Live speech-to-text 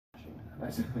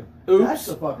Oops. That's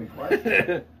the fucking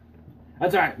question.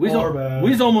 That's alright. We's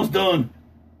almost done.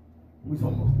 We's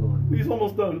almost done. We's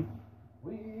almost done.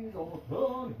 We's almost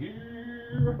done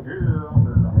here.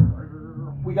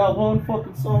 We got one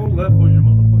fucking song left for you,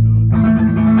 motherfucker.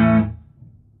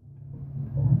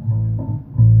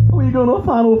 We gonna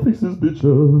final fix this bitch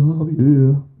up,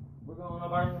 yeah. We're gonna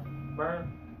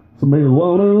burn. Some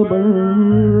marijuana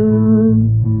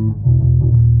burn.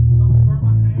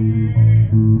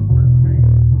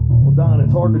 Well, Don,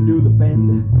 it's hard to do the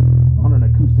bend on an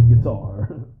acoustic guitar.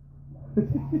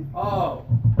 Oh.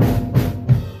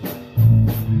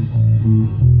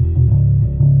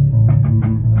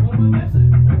 What am I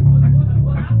missing?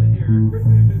 What happened here? That's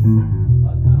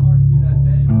kind of hard to do that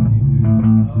bend.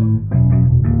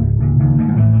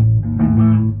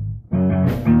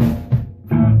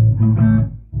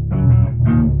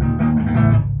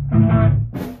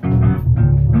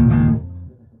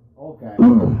 Okay.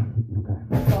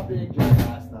 Stop being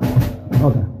jackass now.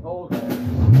 Okay. Okay.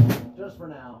 Just for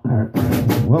now. Alright.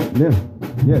 Well,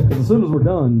 yeah, because as soon as we're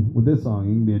done with this song,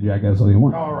 you can be a jackass all you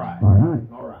want. Alright. Alright.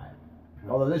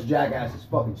 Although this jackass is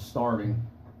fucking starving.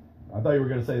 I thought you were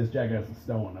going to say this jackass is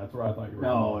stoned. That's where I thought you were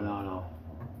going. No.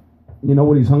 You know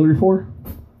what he's hungry for?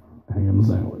 Ham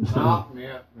sandwich. Yeah.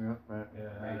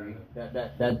 Maybe. That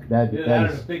That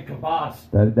is a big kibas.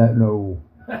 That no.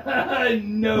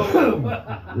 No.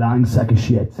 Lying sack of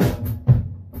shit.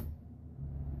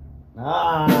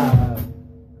 Ah.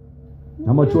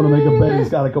 How much you want to make a bet he's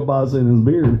got a kielbasa in his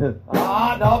beard?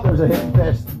 No, there's a hidden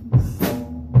fist.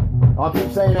 I'll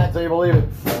keep saying that till you believe it.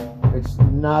 It's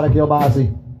not a kielbasa.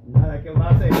 Not a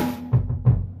kielbasa.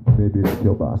 Maybe it's a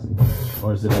kielbasa.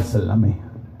 Or is it a salami?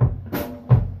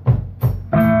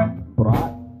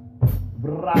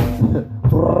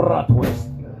 Bratwurst.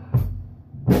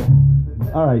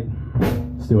 All right,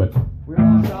 let's do it. We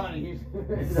lost Johnny. He's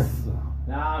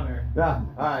nah, I'm here. Yeah,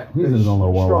 all right. He's in his own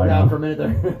little world right right now. now. For a minute there.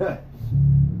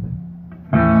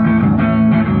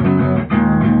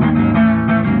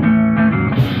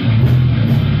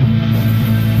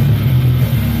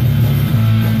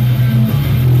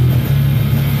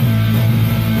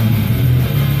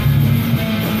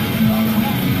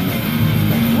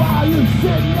 While you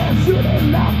sitting there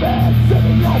shooting my bed,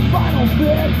 singing your final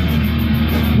bit,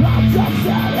 I'm just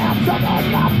sat out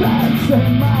talking my bed,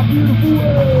 saying my beautiful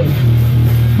words.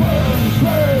 Burn,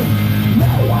 burn,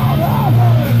 marijuana,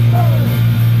 burn, burn,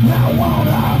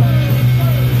 marijuana,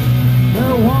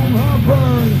 marijuana,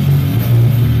 burn.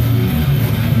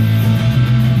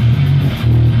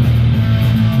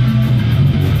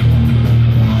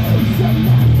 I'm sitting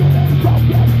there shooting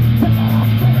broken, thinking I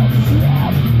failed to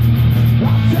slap.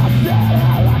 I'm just sat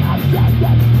out like I'm dead,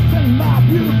 saying my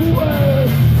beautiful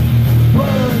words.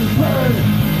 Burn, burn,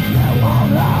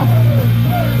 marijuana,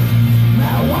 burn,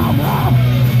 marijuana,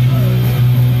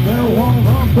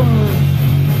 marijuana, burn.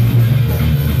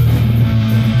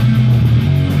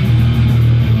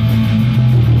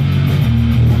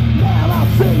 Man, I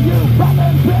see you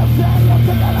popping pills and you're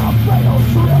taking a fatal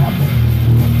trip.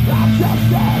 I'm just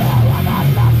sat out like I'm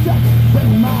not dead,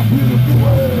 saying my beautiful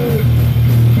words.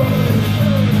 Burn,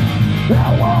 burn,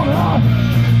 marijuana,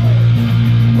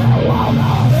 marijuana,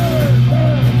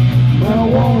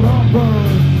 marijuana burn.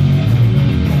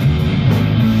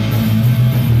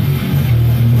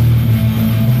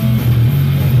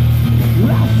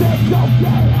 I said go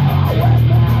get it, I went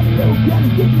down, you can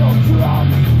keep your drum.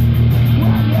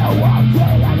 When you walk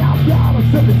in, I got to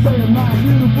simply saying my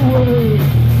beautiful words.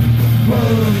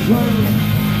 Burn, burn,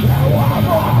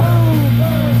 marijuana,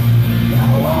 burn,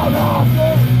 marijuana,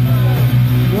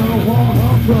 marijuana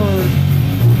burn.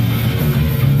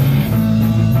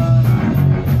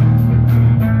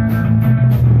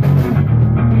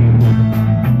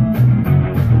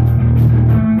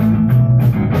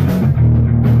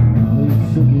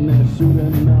 Sitting there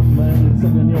shooting up and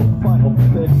taking your final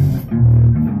fix.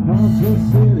 I'm just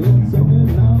sitting here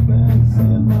taking up and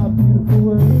saying my beautiful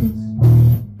words.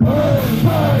 Burn,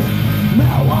 burn,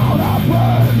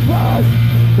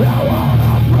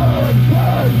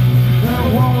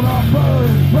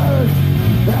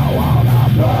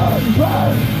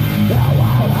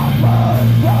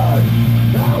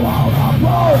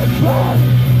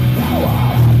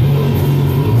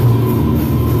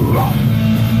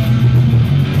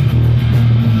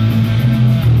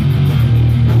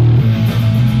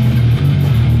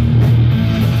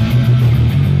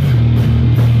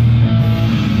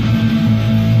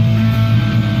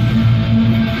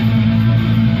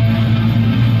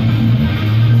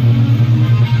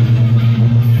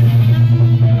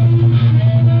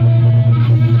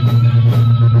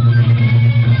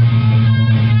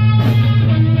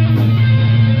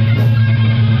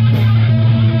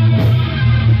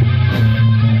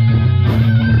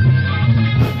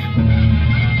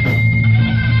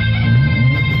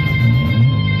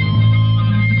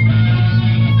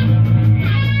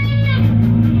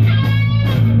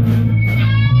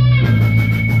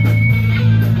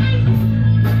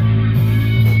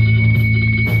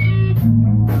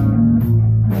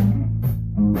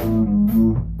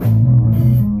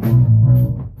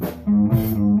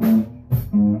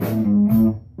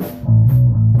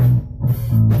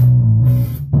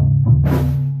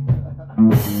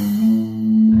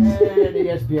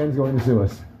 ESPN's going to sue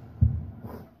us.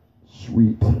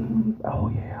 Sweet.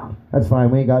 Oh, yeah. That's fine.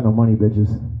 We ain't got no money,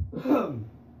 bitches.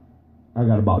 I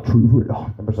got about true.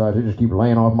 And besides, they just keep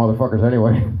laying off motherfuckers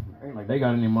anyway. Ain't like they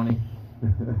got any money.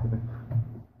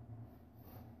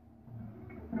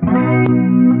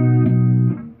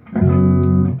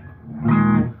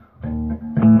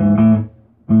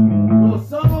 Little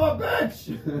son of a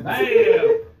bitch!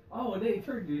 Bam! Oh, and then he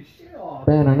turned your shit off.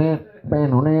 Ban on it.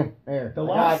 There. The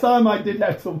last time I did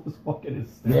that, someone was fucking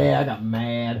hysterical. Yeah, I got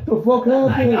mad. The fuck I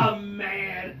happened? got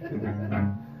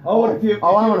mad. Oh, if you,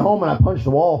 I went home and I punched the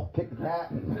wall, kicked the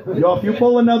cat. yo, if you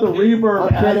pull another reverb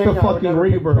I'm at kidding, the I would fucking never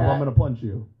kick reverb, that. I'm gonna punch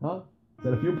you. Huh?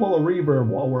 That if you pull a reverb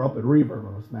while we're up at reverb,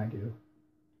 I'm gonna smack you.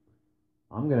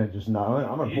 I'm gonna just not.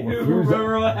 I'm gonna pull You the fuse.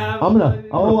 remember what happened? I'm gonna.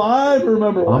 Oh, I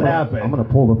remember what happened. I'm gonna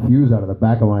pull the fuse out of the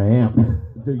back of my amp.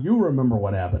 Do you remember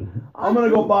what happened? I'm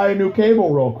gonna go buy a new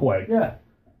cable real quick. Yeah.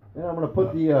 And I'm gonna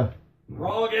put the.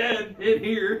 Wrong end in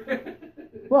here.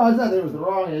 Well, it's not that it was the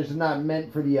wrong. It's just not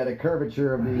meant for the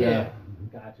curvature of the. Yeah.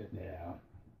 Gotcha.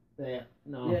 Yeah.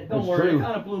 No. Yeah, don't it's worry. true. It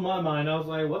kind of blew my mind. I was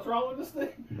like, what's wrong with this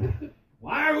thing?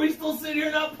 Why are we still sitting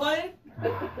here not playing?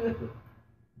 Do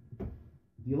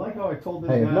you like how I told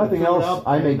this Hey, guy if nothing to turn else, it up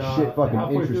I make and, shit fucking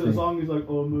halfway through the interesting. song, he's like,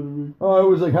 "Oh, no." Oh, it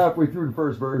was like halfway through the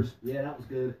first verse. Yeah, that was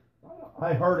good.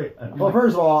 I heard it. Well,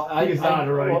 first of all, I think it's not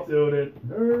right, dude.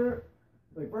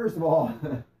 Like, first of all,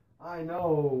 I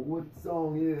know what the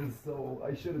song is, so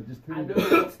I should have just I tuned know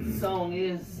it. what the song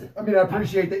is. I mean, I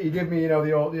appreciate that you give me,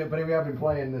 the old, but we have been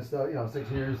playing this, 6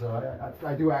 years, so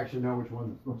I do actually know which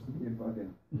one's supposed to be in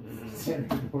fucking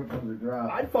standard, which ones are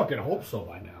drop. I fucking hope so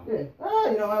by now. Yeah,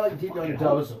 I like to keep you on your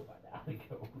toes.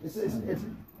 It's,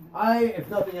 if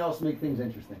nothing else, make things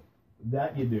interesting.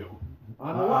 That you do.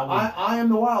 I am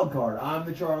the wild card. I'm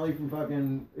the Charlie from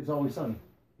fucking It's Always Sunny.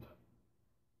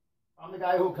 I'm the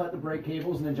guy who'll cut the brake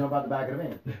cables and then jump out the back of the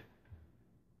van.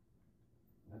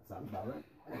 That sounds about right.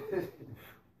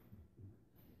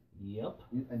 Yep.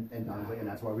 And Don's like, and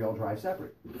that's why we all drive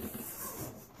separate.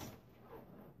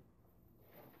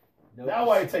 Note That's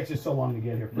why it takes you so long to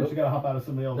get here. First, you gotta hop out of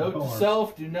somebody else's Note to car.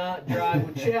 self: do not drive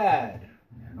with Chad.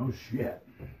 No shit.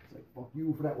 It's like, fuck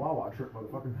you for that Wawa trip,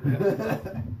 motherfucker. I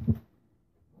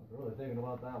was really thinking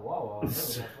about that. Wow, I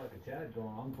was got fucking Chad going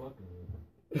on,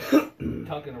 fucking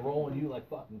tucking and rolling you like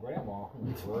fucking grandma.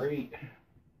 Great.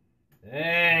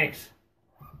 Thanks.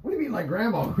 What do you mean like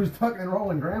grandma? Who's tucking and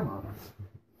rolling grandma?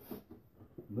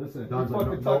 Listen, Don's you're like,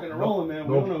 fucking no, tucking and rolling, man.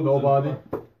 We no, don't know who's nobody. in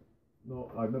the No,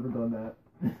 I've never done that.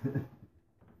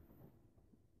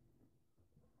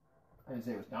 I didn't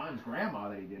say it was Don's grandma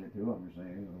that he did it to. I'm just saying,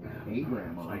 it was a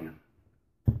grandma.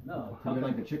 No, I mean,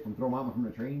 like the chick from Throw Mama from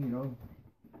the Train, no,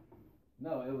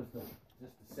 it was just the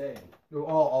saying.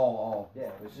 Oh. Yeah,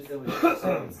 it was just the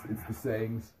saying. It's the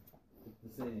sayings. It's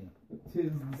the saying.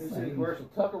 Tis It's a commercial.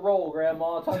 Tuck and roll,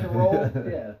 grandma. Tuck and roll.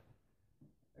 Yeah.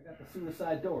 I got the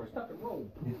suicide doors. Tuck and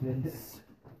roll.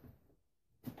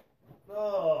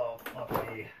 Oh,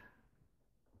 puppy.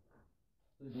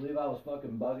 Do you believe I was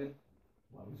fucking bugging?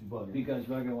 Why was you bugging? Because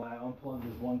fucking when I unplugged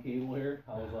this one cable here,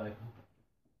 I was like,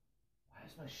 why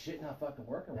is my shit not fucking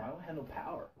working? Why do I have no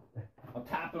power? I'm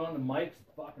tapping on the mics,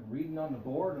 fucking reading on the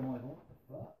board, and I'm like, what the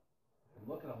fuck?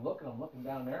 I'm looking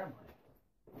down there, I'm like,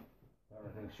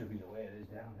 everything should be the way it is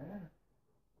down there.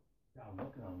 Now I'm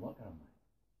looking, I'm like, oh,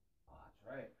 that's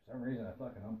right. For some reason I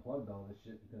fucking unplugged all this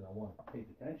shit because I wanted to take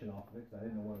the tension off of it because I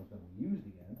didn't know what I was going to be used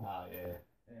again. Oh, yeah.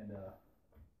 And I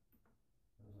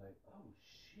was like, oh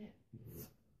shit.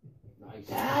 Nice.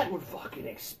 That would fucking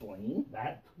explain.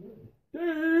 That.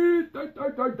 Name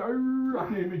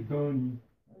it done.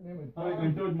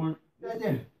 I'm done, Mark.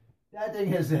 That thing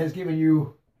has given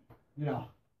you,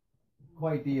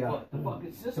 quite the What, the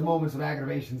fucking system? the moments of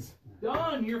aggravations.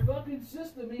 Don, your fucking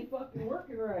system ain't fucking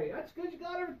working right. That's because you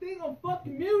got everything on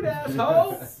fucking mute,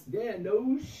 asshole. Yeah,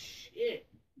 no shit.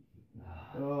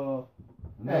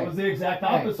 That was the exact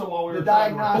opposite while we were The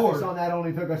trying to diagnostics record. on that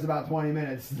only took us about 20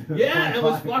 minutes. Yeah, it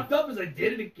was fucked up as I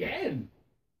did it again.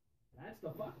 That's the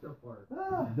fucked up part.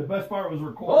 The best part was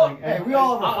recording. Oh, Hey, we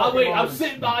all have our fucking wait, I'm moments.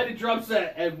 sitting behind the drum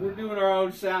set and we're doing our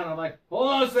own sound. I'm like, hold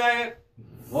on a second.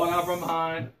 Walk out from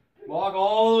behind. Walk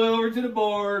all the way over to the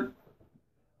board.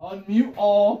 Unmute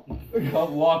all.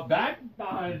 Walk back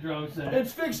behind the drum set.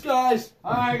 It's fixed, guys.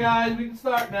 Alright guys, we can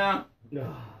start now.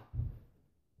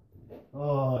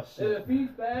 Oh, If shit. it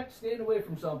feeds back, stand away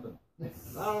from something. I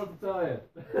don't know what to tell you.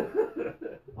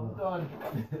 I'm done.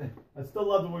 I still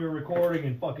love when we were recording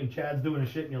and fucking Chad's doing a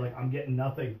shit and you're like, I'm getting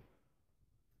nothing.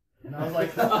 And I was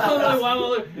like, I'm like,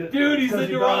 wow, dude, he's in the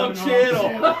you got wrong him in the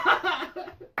wrong channel.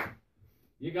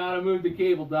 You gotta move the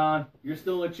cable, Don. You're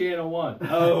still in channel 1.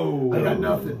 Oh. I got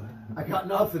nothing. I got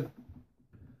nothing.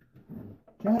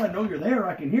 God, I know you're there.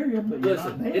 I can hear you, but you're Listen,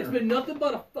 not there. it's been nothing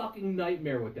but a fucking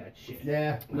nightmare with that shit.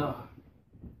 Yeah. No.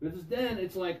 Because then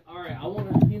it's like, alright, I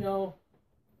want to, you know,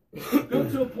 go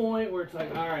to a point where it's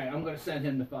like, alright, I'm going to send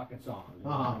him the fucking song.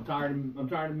 I'm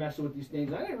tired of messing with these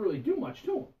things. I didn't really do much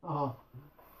to him.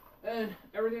 And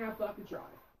everything I fucking tried.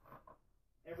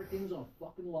 Everything's on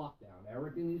fucking lockdown.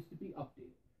 Everything needs to be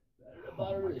updated.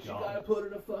 You gotta put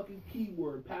in a fucking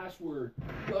keyword, password,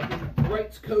 fucking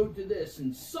rights code to this,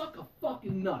 and suck a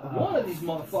fucking nut. One of these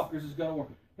motherfuckers is gonna work.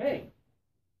 Hey,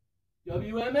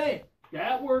 WMA,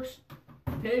 that works.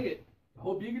 Take it. I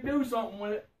hope you can do something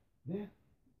with it. Yeah.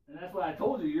 And that's why I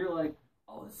told you. You're like,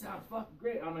 oh, this sounds fucking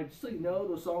great. I'm like, just so you know,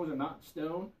 those songs are not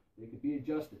stone. They could be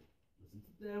adjusted. Listen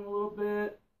to them a little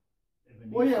bit.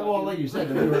 Well, yeah, well, like you said,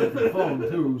 they heard it from the phone,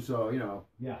 too, so, you know.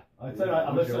 Yeah. I said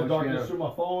I listen to Darkness through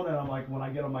my phone, and I'm like, when I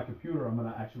get on my computer, I'm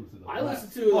going to actually listen to the I rest.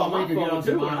 listened to it on my we could get phone, on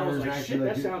too, some and I was monitors like, and shit, actually,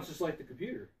 that like, sounds just like the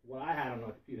computer. What I had on my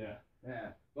computer. Yeah.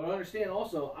 But I understand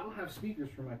also, I don't have speakers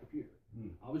for my computer.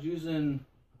 I was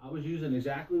using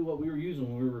exactly what we were using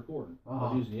when we were recording. I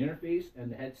was using the interface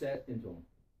and the headset into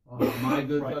them. My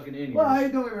good fucking in-ears. Well,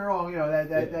 don't get me wrong, you know,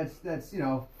 that's you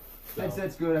know,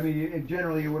 that's good. I mean,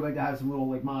 generally you would like to have some little,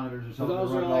 like, monitors or something. I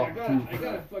was to run like, off I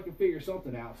gotta fucking figure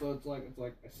something out. So it's like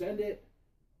I send it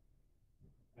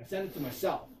to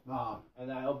myself. And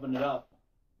then I opened it up,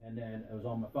 and then it was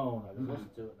on my phone. I was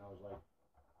listening to it, and I was like,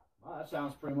 wow, that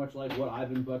sounds pretty much like what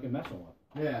I've been fucking messing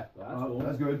with. Yeah. So that's cool.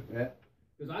 That's good. Yeah.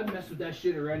 Because I've messed with that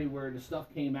shit already where the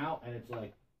stuff came out, and it's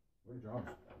like, where the drums?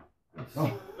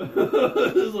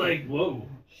 It's like, whoa.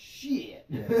 Shit.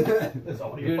 That's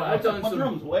all Dude, I've done some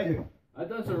drums away. I've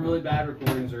done some really bad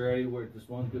recordings already where this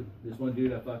one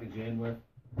dude I fucking jammed with,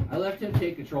 I left him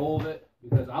take control of it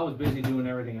because I was busy doing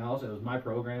everything else. It was my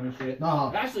program and shit.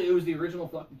 Actually, it was the original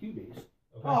fucking Cubase. Okay.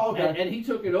 Oh, okay. And he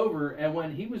took it over, and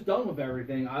when he was done with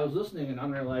everything, I was listening, and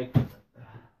I'm there like,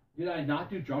 did I not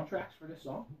do drum tracks for this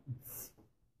song?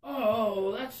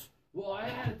 Oh, well, I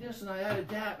added this and I added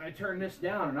that, and I turned this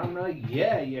down, and I'm like,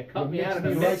 yeah, you cut me out of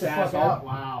the mix, asshole.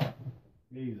 Wow.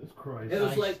 Jesus Christ. It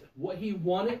was like, what he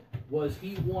wanted was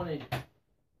he wanted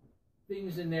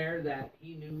things in there that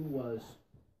he knew was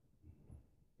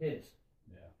his.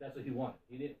 Yeah. That's what he wanted.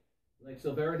 He didn't, like,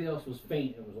 so if everything else was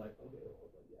faint, it was like, okay,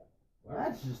 yeah. Well,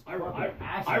 that's just I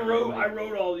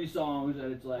wrote all these songs,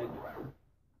 and it's like,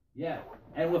 yeah.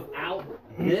 And without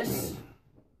this,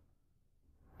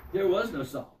 there was no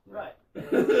song. Right.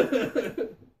 There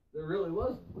really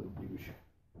wasn't.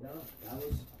 No,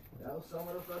 that was some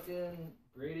of the fucking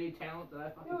grade A talent that I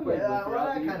fucking played with well,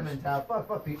 throughout that the kind of years. mentality.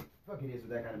 Fuck idiots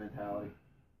with that kind of mentality.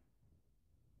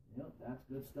 Yep, that's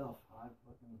good stuff. I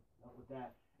fucking dealt with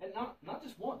that. And not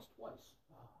just once, twice.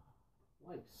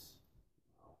 Twice.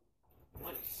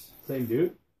 Same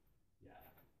dude? Yeah.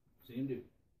 Same dude.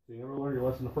 So you never learned your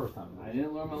lesson the first time. I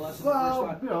didn't learn my lesson Well, the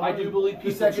first time. you know, I do believe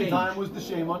people the second change. time was the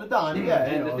shame on the dime. Yeah,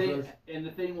 And you know,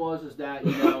 the thing was is that,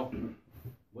 you know,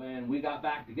 when we got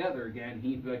back together again,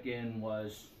 he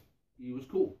was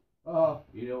cool.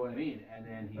 You know what I mean? And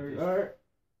then he just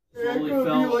slowly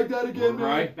fell like that again,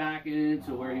 right back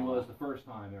into where he was the first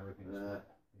time everything started.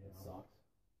 It sucks.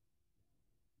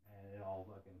 And it all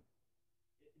fucking...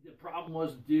 The problem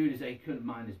was, dude, is that he couldn't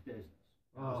mind his business.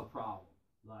 That was a problem.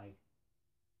 Like,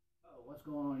 oh, what's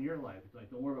going on in your life? It's like,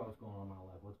 don't worry about what's going on in my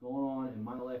life. What's going on in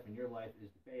my life and your life is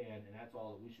the band, and that's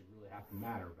all that we should really have to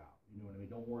matter about. You know what I mean?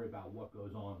 Don't worry about what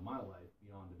goes on in my life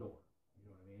beyond the door. You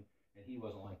know what I mean? And he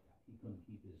wasn't like that. He couldn't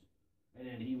keep his... And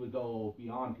then he would go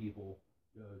beyond people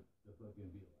to fucking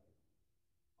be like,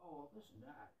 oh, this and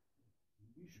that.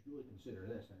 You should really consider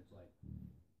this. And it's like,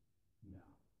 no.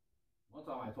 One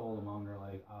time I told him on there,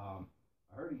 like, I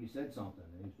heard you said something.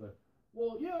 And he's like,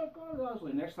 well, yeah,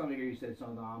 honestly, next time I hear you said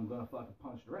something, I'm going to fucking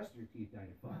punch the rest of your teeth down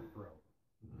your fucking throat.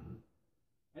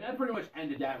 And that pretty much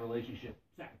ended that relationship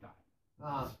second time.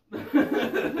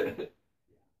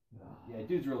 Yeah,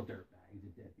 dude's a real dirtbag. He's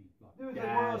a deadbeat fucking. Dude, it's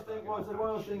like one of those things. Well, it's like one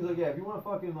of those things. Like, yeah, if you want to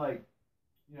fucking like,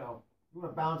 you know, if you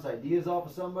want to bounce ideas off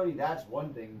of somebody, that's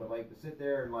one thing. But like to sit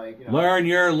there and like, you know, Learn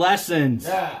your lessons.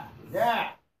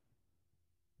 Yeah.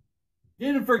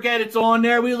 Didn't forget it's on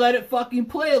there. We let it fucking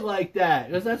play like that.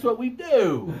 Because that's what we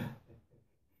do.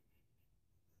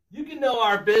 You can know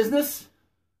our business.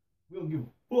 We don't give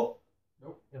a fuck.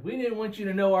 If we didn't want you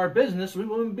to know our business, we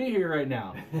wouldn't be here right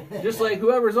now. Just like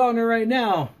whoever's on there right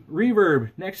now. Reverb,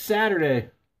 next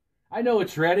Saturday. I know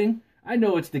it's Reading. I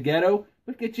know it's the ghetto.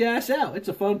 But get your ass out. It's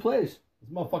a fun place. This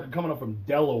motherfucker coming up from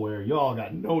Delaware. Y'all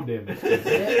got no damn excuse.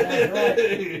 That's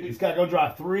right. He's got to go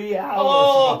drive 3 hours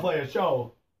to go play a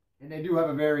show. And they do have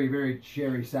a very, very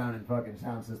cherry sounding fucking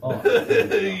sound system. Oh,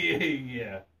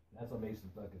 yeah. That's what makes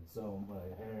it fucking so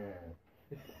much.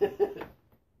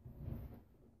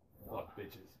 Fuck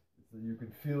bitches. So you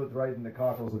can feel it right in the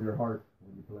cockles of your heart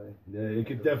when you play. Yeah, you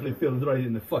could definitely feel it right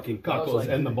in the fucking cockles like-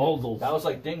 and the balls. That was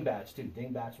like Dingbats too.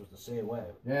 Dingbats was the same way.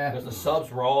 Yeah. Because the subs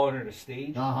were all under the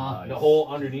stage. Uh-huh. The whole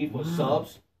underneath was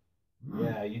subs.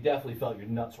 Yeah, you definitely felt your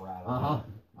nuts rattle. Uh-huh.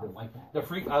 I like that.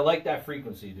 I like that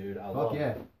frequency, dude. I love Fuck yeah.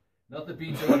 it. Nothing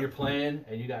beats it when you're playing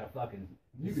and you got a fucking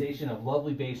sensation of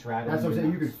lovely bass rattle. That's what I'm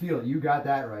saying. You can feel it. You got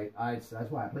that right. That's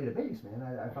why I played a bass, man.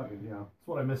 I fucking, you know. That's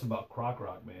what I miss about Croc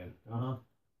Rock, man. Uh-huh.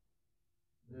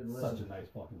 Dude, Such listen. a nice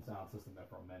fucking sound system there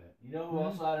for a minute. You know who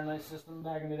also had a nice system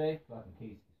back in the day? Fucking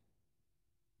Casey's.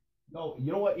 No,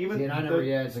 you know what? Even See, and I never,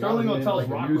 yeah, it's like Sterling I was in, Hotel's like,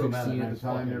 the Rock music Room had a scene at nice the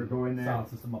time. They were fucking going there. sound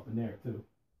system up in there too.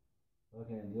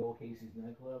 Fucking the old Casey's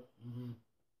nightclub. Mm-hmm.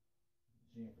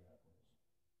 Shame for that place.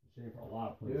 Shame for a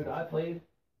lot of places. Dude, I played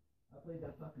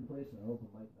that fucking place in an open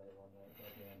mic night one night,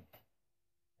 fucking,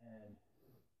 and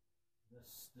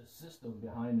the system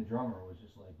behind the drummer was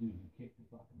just like, dude, you kicked the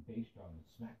fucking bass drum and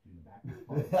smacked you in the back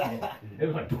of the head. It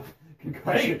was like,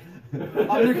 Concussion.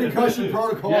 I'm in concussion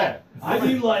protocol. yeah. I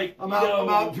mean, like, I'm you out. know, I'm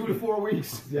out 2 to 4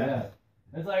 weeks. Yeah.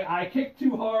 It's like I kicked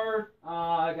too hard.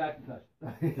 I got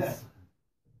concussion.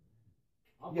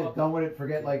 I'm Get fucking- done with it.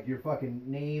 Forget like your fucking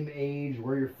name, age,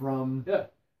 where you're from. Yeah.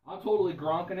 I'm totally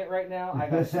gronking it right now. I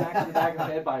got smacked in the back of the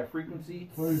head by a frequency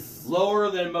lower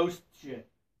than most shit.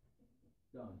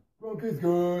 Done. Drunk is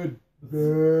good.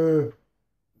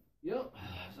 Yep.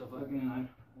 So fucking, I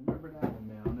remember that one,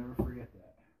 man. I'll never forget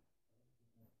that.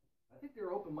 I think they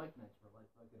were open mic nights for like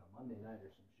fucking a Monday night or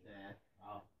some shit.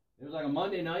 Yeah. It was like a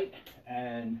Monday night,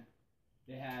 and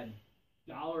they had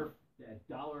dollar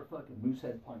fucking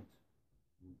Moosehead pints.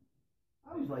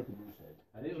 I always like the Moosehead.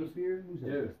 And it was beer,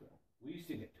 Moosehead. Dude. We used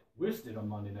to get twisted on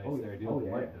Monday nights Oh, yeah. there, dude. Oh, Open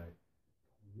yeah. mic night.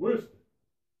 Twisted.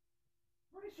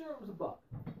 Pretty sure it was $1.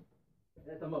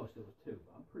 At the most, it was $2.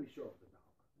 But I'm pretty sure it was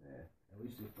 $1. Yeah. And we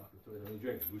used to fucking twist and we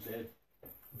drink. Moosehead.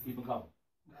 Keep them coming.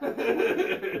 Yep,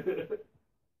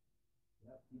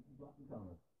 keep them fucking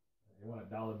coming. You want a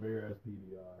dollar beer as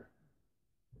PBR?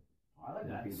 I like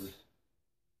That's- the peppers.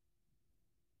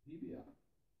 PBR.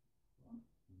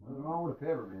 Nothing wrong with a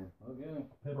pepper, man. Okay.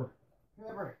 Pepper.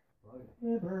 Pepper.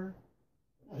 Pepper.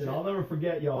 Shit, I'll never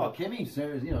forget, y'all. Oh, Kimmy,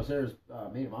 Sarah's maid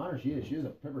of honor. She has a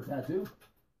pepper tattoo.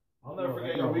 I'll never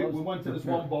forget, y'all. We went to this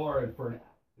one bar, and it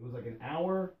was like an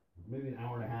hour, maybe an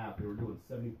hour and a half. They were doing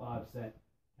 75-cent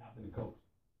Captain and Coke.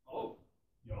 Oh,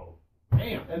 yo.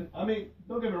 Damn. And I mean,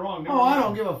 don't get me wrong. Oh, I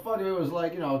don't give a fuck if it was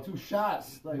like, 2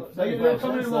 shots. Like, They were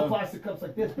coming in 75 little cents, plastic cups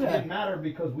like this, but it didn't matter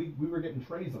because we were getting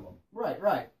trays of them. Right. We're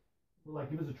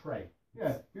like, give us a tray.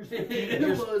 Yeah. Here's It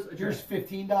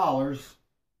 $15.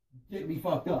 Get me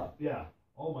fucked up. Yeah.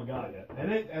 Oh my God, yeah.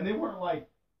 And they weren't like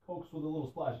Cokes with a little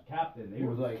splash of Captain. They It were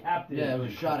was like Captain. Yeah, it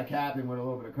was a shot of Captain with a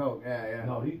little bit of Coke. Yeah.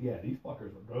 No, these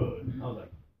fuckers were good. I was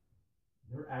like,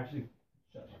 they were actually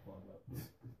shut the fuck up.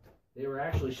 They were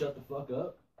actually shut the fuck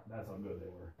up. That's how good they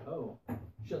were. Oh.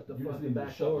 Shut the You just fucking need to back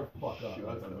shut door. the fuck up. Shut That's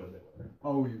how up. good they were.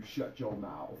 Oh, you shut your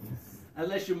mouth.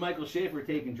 Unless you're Michael Schaefer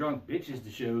taking drunk bitches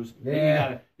to shows,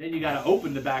 Yeah. then you gotta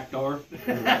open the back door.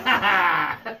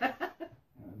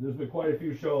 There's been quite a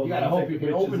few shows. You gotta I'm hope taking you can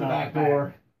bitches open the out back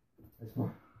door.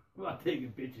 I'm not taking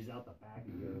bitches out the back.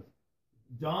 He goes.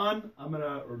 Don, I'm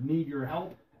gonna need your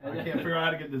help. I can't figure out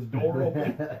how to get this door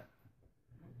open.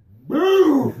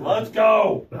 Move! Let's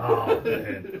go! Oh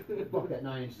man. Fuck that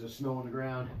 9 inches of snow on the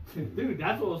ground. Dude,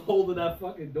 that's what was holding that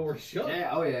fucking door shut. Yeah,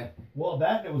 oh yeah. Well,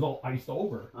 that it was all iced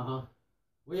over. Uh-huh.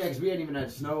 Well, yeah, because we hadn't even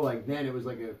had snow like then. It was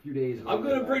like a few days. I'm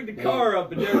gonna bring the car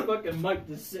up, and there's fucking Mike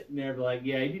just sitting there, like,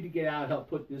 yeah, you need to get out and help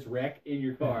put this wreck in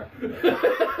your car.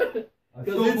 I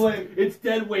still blame. It's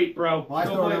dead weight, bro. Well, I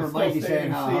still remember Mikey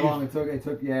saying how long it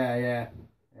took. Yeah.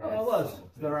 Oh, it was.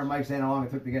 Still remember Mike saying how long it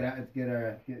took to get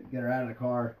her out of the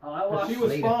car. Oh, I But watched she was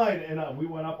later. fine, and we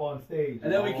went up on stage.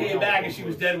 And then we came back, and she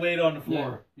was dead weight on the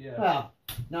floor. Yeah. Well,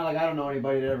 not like I don't know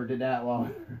anybody that ever did that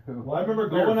long. Well, I remember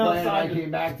We were going playing, and outside. I came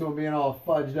back to him being all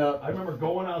fudged up. I remember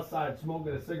going outside,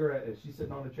 smoking a cigarette, and she's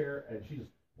sitting on a chair, and she just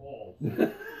falls.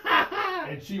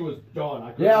 And she was done.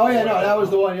 I couldn't Yeah, oh yeah, swear. no, that was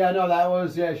the one. Yeah, no, that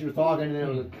was, yeah, she was talking, and then it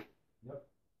was like, Yep.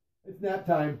 It's nap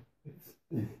time.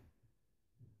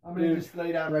 I'm gonna just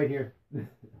lay down right here.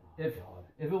 If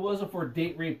it wasn't for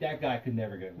date rape, that guy could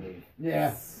never get laid.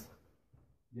 Yeah.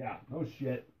 Yeah, no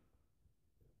shit.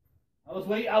 I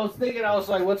was thinking, I was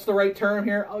like, what's the right term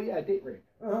here? Oh yeah, date rape.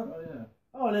 Uh-huh. Oh yeah.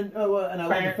 Oh, and then, and I love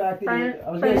the fact that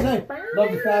I was gonna say,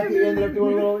 love the fact that you ended up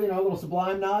doing a little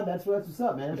Sublime nod. That's what's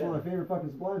up, man. That's one of my favorite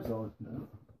fucking Sublime songs.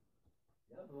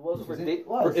 Yeah, If it wasn't for date,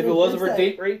 Well, if it wasn't for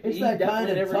date rape, it's he that kind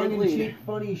definitely of never get laid. tongue-in-cheek,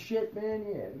 funny shit, man.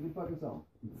 Yeah, you fucking song.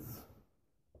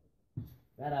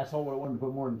 That asshole would have wanted to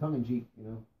put more than tongue-in-cheek,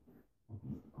 you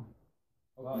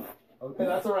know. Okay,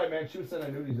 that's all right, man. She was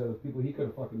sending nudies to other people. He could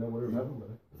have fucking done whatever.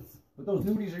 But those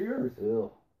nudies are yours. Ew.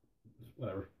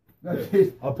 Whatever.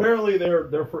 Apparently,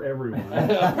 they're for everyone.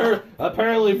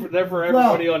 Apparently, they're for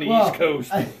everybody on the East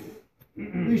Coast. At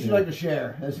least you like to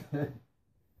share.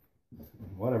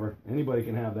 Whatever. Anybody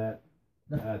can have that.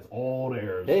 That's all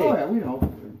theirs. Hey. Oh yeah, we know.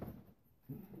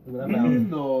 Look what I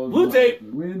found. knows. Blue tape.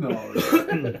 We know.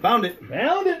 Found it.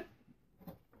 Found it.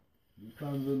 You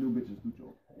found the new bitches,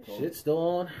 Lucho. Shit's still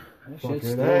on. That shit's Fucking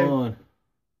still A. on.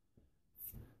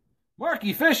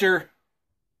 Marky Fisher.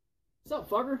 What's up,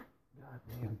 fucker? God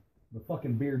damn. The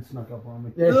fucking beard snuck up on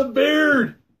me. Yeah. The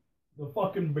beard. The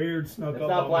fucking beard snuck It's up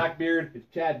not on Blackbeard. It's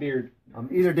Chad Beard. I'm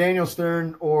either Daniel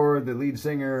Stern or the lead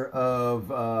singer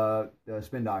of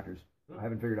Spin Doctors. I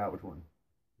haven't figured out which one.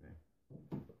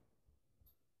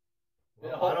 me.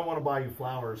 Well, I don't want to buy you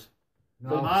flowers.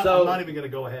 No, I'm not even going to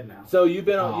go ahead now. So you've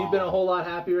been a whole lot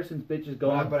happier since bitch is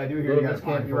gone. but I do hear you got Little Miss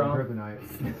can't be wrong. Kryptonite.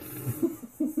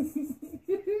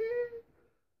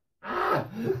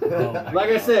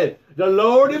 Like I said, the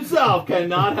Lord himself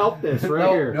cannot help this right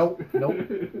here. Nope.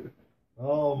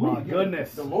 Oh my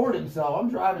goodness. The Lord himself. I'm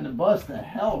driving the bus to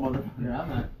hell, motherfucker. I'm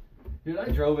not. Dude, I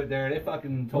drove it there. They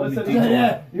fucking told me.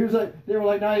 Yeah. He was like, they were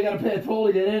like, now you got to pay a toll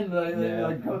to get in. Yeah.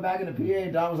 Like coming back in the PA.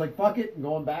 And Don was like, fuck it, and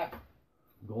going back.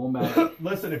 Going back.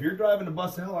 Listen, if you're driving the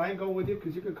bus to hell, I ain't going with you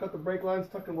because you can cut the brake lines,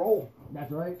 tuck and roll.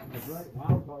 That's right.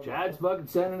 Wow. Chad's fucking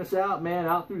sending us out, man,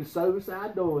 out through the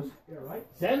suicide doors. Yeah, right.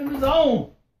 Sending us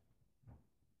on.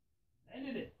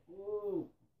 Ended it. Whoa.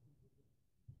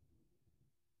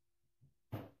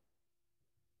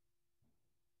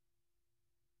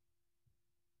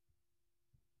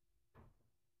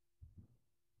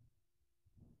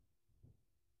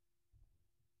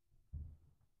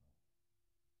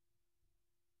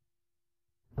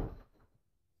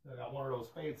 I got one of those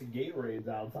fancy Gatorades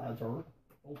outside, sir.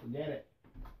 Don't forget it.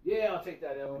 Yeah, I'll take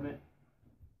that element.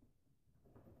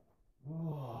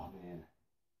 Oh, man.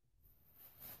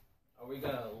 Are we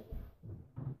gonna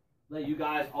let you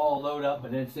guys all load up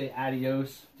and then say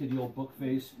adios to the old book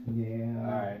face? Yeah.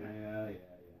 Alright. Yeah.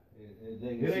 It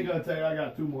It ain't gonna tell you I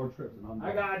got 2 more trips and I'm done.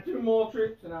 I got 2 more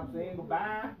trips and I'm saying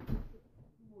goodbye.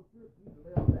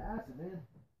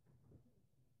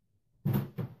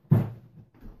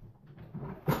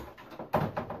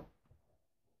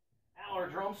 Our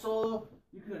drum solo,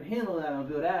 you couldn't handle that on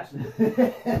good acid.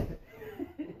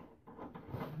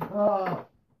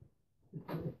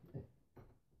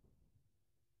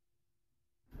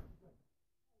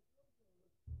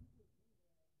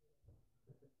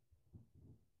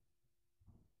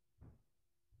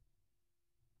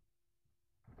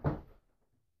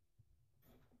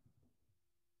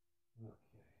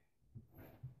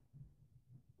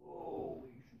 Holy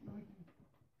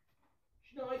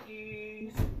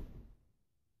shnikes.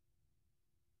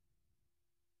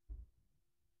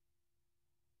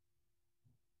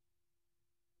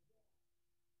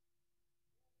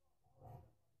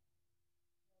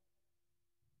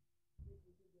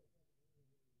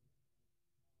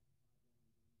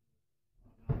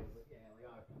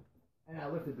 And I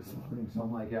lifted this morning, so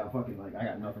I'm like, yeah, fucking, like, I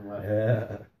got nothing left.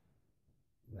 Yeah.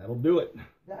 That'll do it.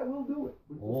 That will do it.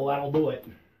 Oh, that'll do it.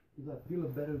 Because I feel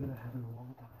better than I have in a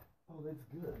long time. Oh, that's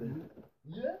good.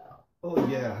 Yeah. Oh,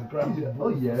 yeah. Grab the Oh,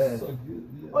 yes. So good.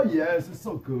 Yeah. Oh, yes, it's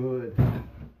so good. Oh,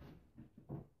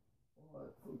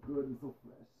 it's so good and so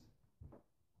fresh.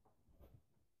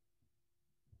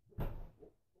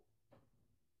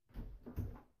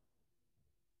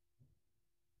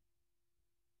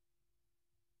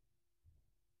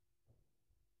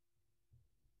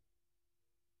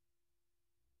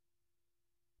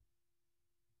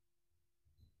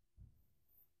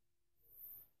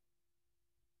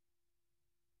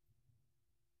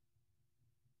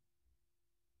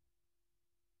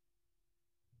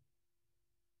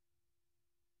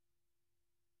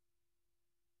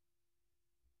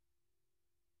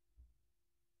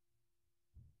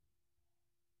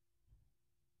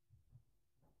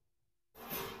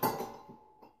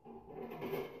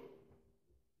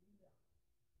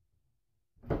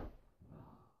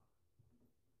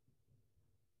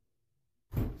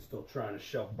 Still trying to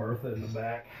shove Bertha in the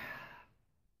back.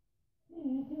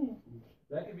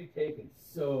 That could be taken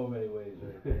so many ways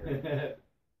right there.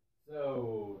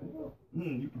 So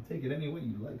many. You can take it any way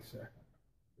you like, sir.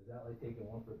 Is that like taking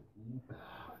one for the team? I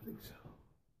think so.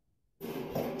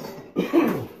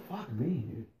 Fuck me,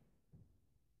 dude.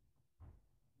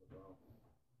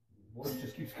 Voice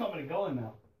just keeps coming and going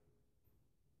now.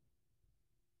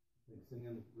 tracklisting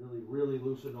and really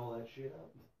loosen all that shit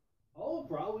up? Oh,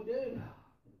 probably did.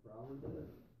 Probably did.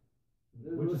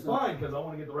 Dude, Which is fine, because I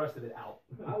want to get the rest of it out.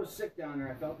 I was sick down there.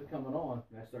 I felt it coming on,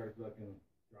 and I started fucking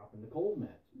dropping the cold meds.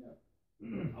 Yeah.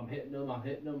 I'm hitting them.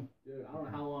 Dude, I don't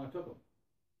know how long it took them.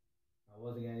 I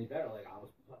wasn't getting any better. Like, I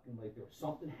was fucking, like, there was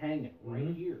something hanging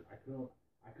right here. I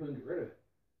couldn't get rid of it.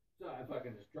 So I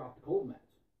fucking just dropped the cold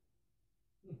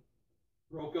meds.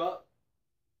 Broke up.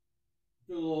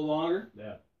 Took a little longer.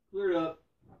 Yeah. Cleared up.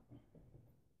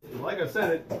 Like I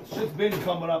said, it's just been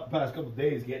coming up the past couple of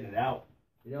days, getting it out.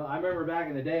 You know, I remember back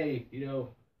in the day, you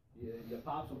know, you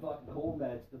pop some fucking cold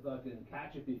meds to fucking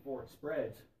catch it before it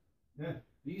spreads. Yeah.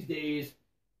 These days,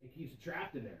 it keeps it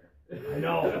trapped in there. I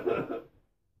know.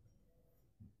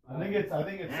 I think it's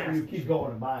so you keep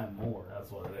going and buying more. That's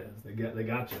what it is. They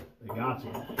got you.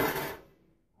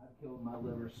 I've killed my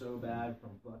liver so bad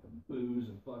from fucking booze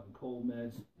and fucking cold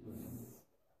meds.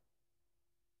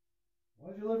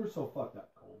 Why's your liver so fucked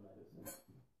up? Cold medicine.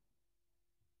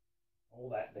 All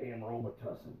that damn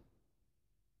Robitussin.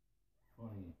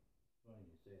 Funny you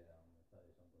say that. I'm gonna tell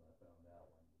you something I found out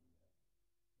when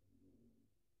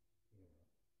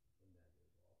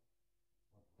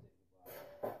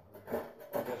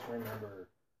I just remember.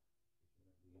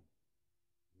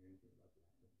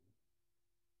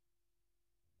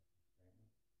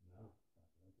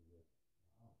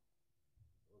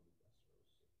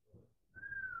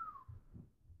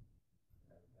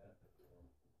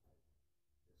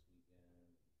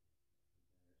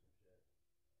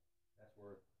 That's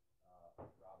where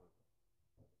Robert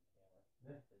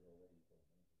Hammer, the old lady told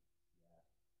me. Yeah. Wow.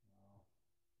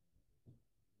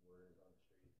 Word is on the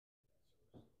street.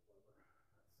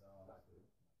 That's good.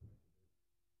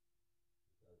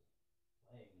 Because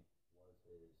playing was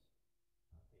his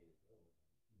paid his bills.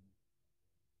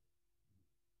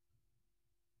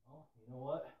 Well, you know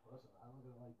what? Listen, I look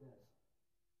at it like this.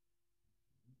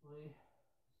 You play,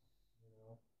 you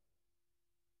know,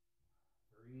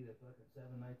 3 to fucking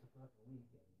 7 nights a fucking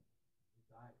week, and your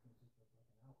diet consists of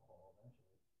fucking alcohol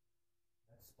eventually.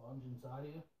 That sponge inside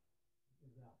of you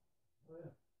is out. Oh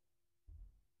yeah.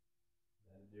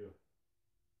 That'll do.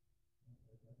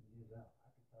 That fucking gives out.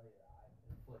 I can tell you I've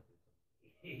inflicted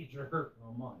some major hurt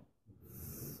on mine.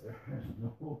 There's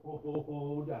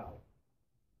no doubt.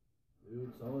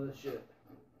 Dude, some of the shit,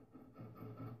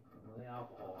 some of the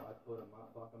alcohol I put in my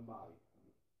fucking body.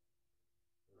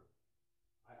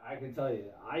 I can tell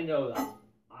you, I know that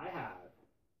I have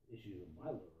issues with my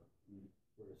liver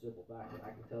for the simple fact that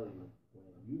I can tell you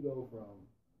when you go from,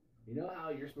 you know how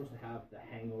you're supposed to have the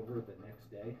hangover the next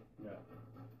day? Yeah.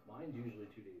 Mine's usually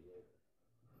 2 days later.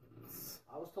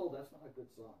 I was told that's not a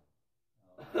good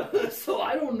sign. So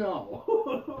I don't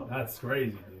know. That's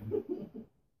crazy, dude.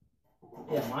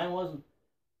 Yeah, mine wasn't.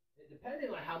 Depending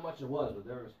on how much it was, but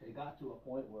it got to a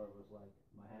point where it was like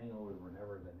my hangovers were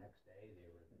never the next day; they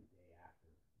were the day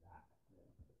after that.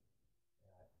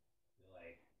 And I feel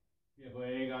like if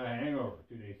I ain't got a hangover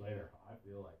 2 days later, I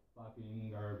feel like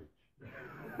fucking garbage.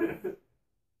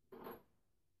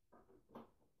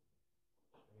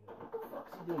 What the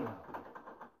fuck's he doing out there?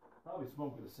 Probably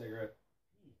smoking a cigarette.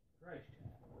 Jesus Christ,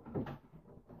 Chad.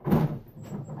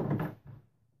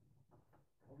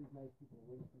 All these nice people are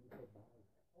waiting for you to get by.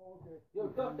 Oh, okay. Yo,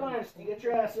 Duck Dynasty, get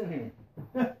your ass in here.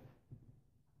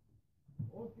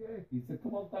 Okay. He said,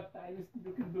 come on, Duck Dynasty,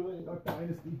 you can do it, Duck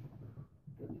Dynasty.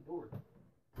 Get the door.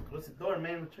 Close the door,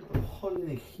 man. We're trying to hold in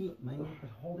the heat, man. We're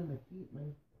holding the heat,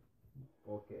 man.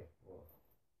 Okay. Well,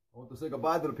 I want to say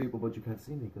goodbye to the people, but you can't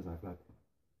see me because I've got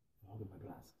all of my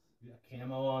glasses. You got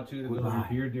camo on too to go with Goodbye.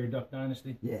 your beard there, Duck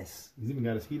Dynasty? Yes, He's even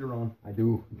got his heater on. I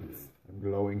do. I'm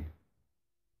glowing.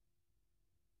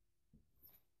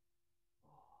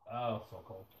 Oh, so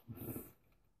cold.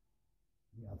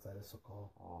 The outside is so cold.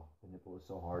 Oh, the nipple is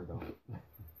so hard though.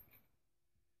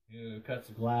 You cuts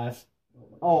the glass.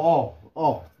 Oh,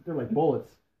 they're like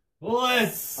bullets.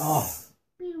 Bullets! Oh.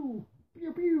 Pew,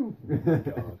 pew, pew.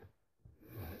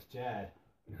 That's Chad.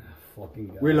 Fucking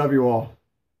God. We love you all.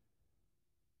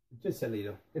 Just a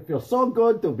little. It feels so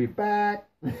good to be back.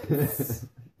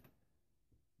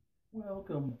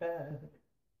 Welcome back.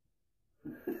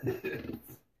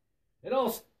 It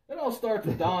all starts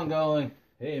with Don going,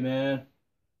 hey man,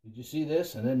 did you see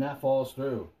this? And then that falls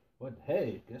through. But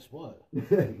hey, guess what?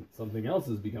 Something else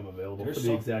has become available There's for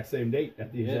the exact same date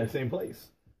at the exact same place.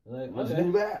 Like, Let's okay.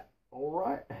 do that. All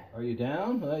right. Are you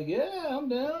down? Like, yeah, I'm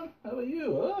down. How about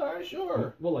you? Oh, all right,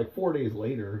 sure. Well, like 4 days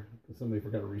later, somebody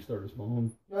forgot to restart his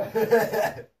phone. Who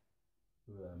that,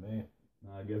 me?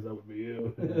 I guess that would be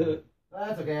you.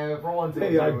 That's okay. For one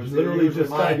thing, Hey, I literally just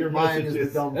got your mine is the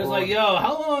messages. dumb It's fuck. like, yo,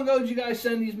 how long ago did you guys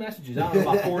send these messages? I don't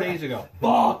know, about 4 days ago.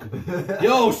 Fuck!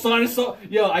 Yo, sign us up.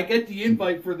 Yo, I get the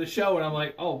invite for the show, and I'm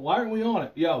like, oh, why aren't we on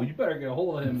it? Yo, you better get a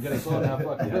hold of him and get us on that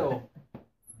fucking bill.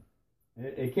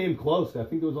 It came close. I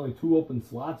think there was only 2 open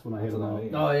slots when I hit That's them what I out.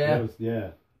 mean. Oh yeah. There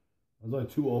was only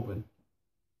 2 open.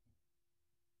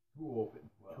 Too open.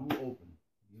 Too open.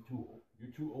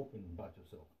 You're too open about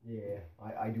yourself. Yeah,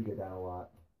 I do get that a lot.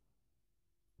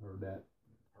 Heard that.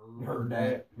 Heard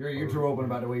that. You're too open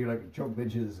about the way you like to choke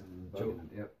bitches and Choke. fucking,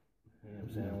 yep. Ham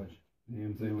sandwich.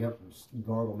 Ham sandwich. Yep.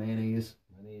 Gargle mayonnaise.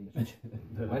 My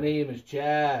name is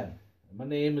Chad. My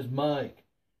name is Mike.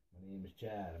 My name is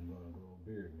Chad. I'm gonna grow a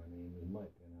beard. My name is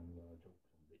Mike, and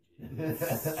I'm gonna choke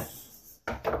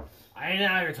some bitches. I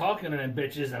know you're talking to them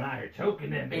bitches, and now you're choking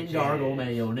them bitches. And gargle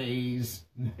mayonnaise.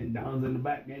 And Don's in the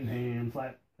back getting hand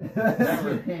slap.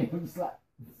 Ham slap.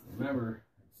 Remember,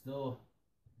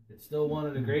 it's still one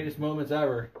of the greatest moments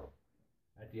ever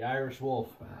at the Irish Wolf.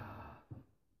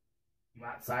 You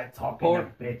outside talking Poor-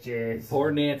 to bitches.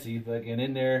 Poor Nancy, fucking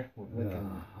in there with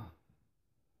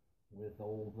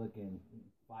old fucking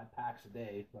 5 packs a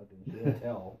day, fucking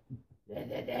Chantel.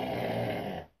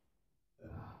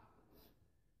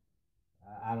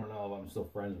 I don't know if I'm still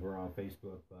friends with her on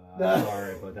Facebook, but I'm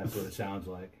sorry, but that's what it sounds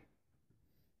like.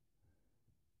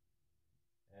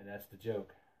 And that's the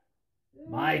joke.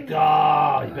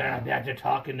 Michael, you better bet you're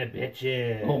talking to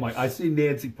bitches. Oh my! I see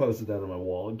Nancy posted that on my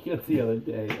wall the other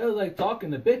day. I was like,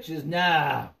 talking to bitches?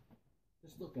 Nah.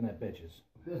 Just looking at bitches.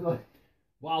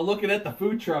 While looking at the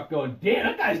food truck going, damn,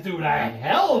 that guy's doing a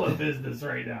hell of a business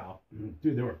right now.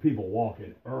 Dude, there were people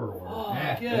walking everywhere. Oh,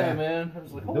 Yeah. man. I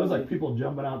was like, There was like holy- people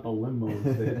jumping out the limos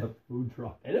to hit the food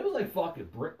truck. And it was like fucking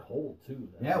brick cold, too.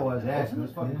 Yeah, it was. Yeah, it Wasn't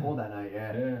was fucking cold that night.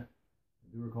 Yeah. Yeah.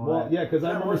 Do you recall Well, that? yeah, because I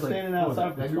That remember was like- standing what was outside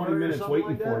that, for 20 February or minutes something waiting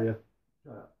like that? for you.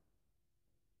 Shut up.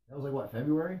 That was like what,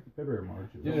 February? February, March.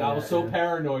 Dude, I was so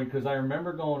paranoid because I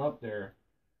remember going up there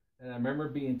and I remember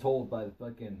being told by the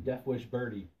fucking Death Wish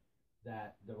Birdie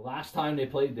that the last time they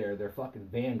played there, their fucking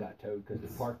van got towed because they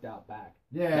parked out back.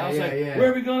 Yeah, And I was like, yeah.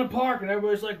 where are we going to park? And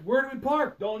everybody's like, where do we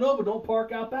park? Don't know, but don't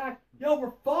park out back. Yo, we're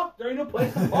fucked. There ain't no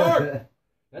place to park. I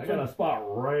That's got when, a spot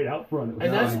right out front.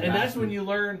 and that's when you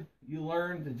learn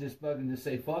to just fucking just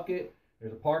say fuck it.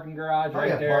 There's a parking garage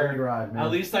right there. Parking garage, man. At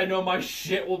least I know my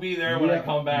shit will be there when I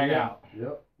come back out.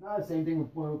 Yep. No, same thing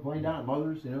with playing down at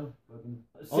Mother's, you know. Fucking.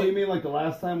 Oh, you mean like the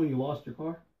last time when you lost your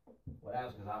car? Well, that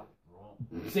was because I was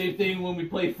wrong. Same thing when we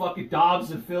played fucking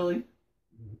Dobbs in Philly.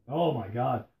 Oh my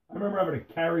god! I remember having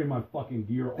to carry my fucking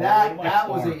gear. That all over my that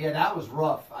car. was it. Yeah, that was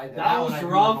rough. That was one I do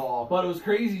rough, recall. but it was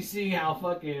crazy seeing how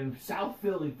fucking South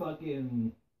Philly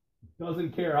fucking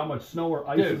Doesn't care how much snow or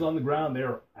ice Dude. is on the ground.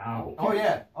 They're out. Oh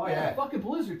yeah. Oh yeah. fucking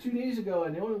blizzard 2 days ago,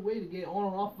 and the only way to get on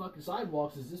and off fucking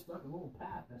sidewalks is this fucking little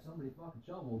path that somebody fucking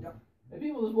shoveled. Yep. And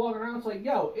people just walking around. It's like,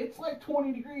 yo, it's like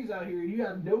 20 degrees out here, and you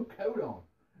have no coat on.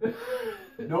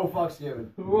 No fucks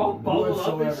given. We're all bubbled up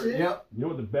and Whatsoever. shit. Yep. You know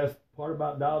what the best part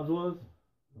about Dobbs was?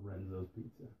 Lorenzo's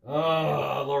pizza.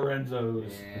 Oh,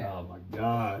 Lorenzo's. Yeah. Oh my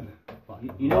god!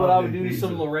 You know what I would Fucking do to pizza.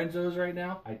 some Lorenzo's right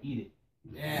now? I'd eat it.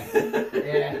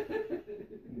 Yeah.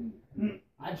 Yeah.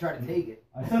 I'd try to take it.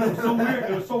 I said it was so weird.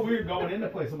 It was so weird going into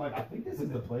the place. I'm like, I think this is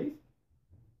the place.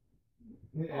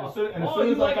 And as soon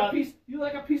you as I like got, you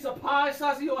like a piece of pie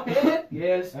size of your head?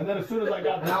 Yes. and then as soon as I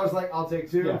got, And I was like, I'll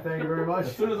take 2. Yeah. Thank you very much.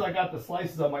 as soon as I got the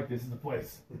slices, I'm like, this is the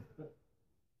place.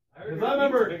 Because I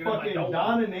remember fucking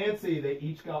Don and Nancy, they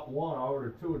each got 1. I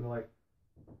ordered 2, and they're like,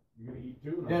 "You're gonna eat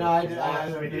 2?" And And I'm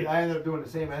like, I ended up doing the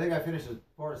same. I think I finished as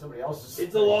far as somebody else's.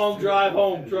 It's a long drive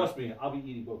home. Trust me, I'll be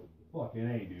eating both of them. Fucking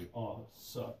A, dude. Oh,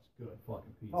 such good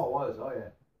fucking pizza. Oh, it was. Oh yeah.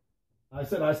 I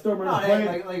said I still remember No,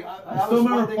 playing. I I still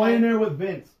remember playing there with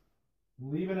Vince,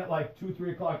 leaving at like 2,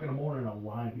 3 o'clock in the morning. A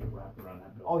line being wrapped around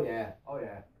that building. Oh yeah. Oh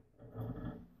yeah.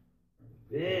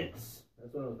 Vince.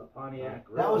 That's when it was the Pontiac.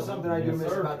 That was something I do Yes, miss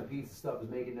sir. about the pizza stuff, is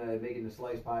making the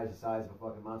sliced pies the size of a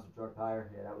fucking monster truck tire.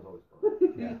 Yeah, that was always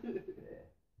fun. Yeah.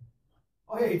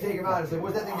 Oh yeah, you take them out. It's like,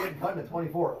 what's that thing getting cut into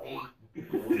 24? 8.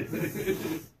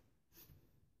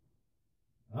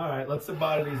 All right, let's say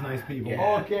bye to these nice people.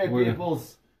 Okay,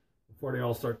 peoples. Before they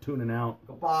all start tuning out.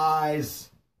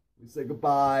 Goodbyes. We say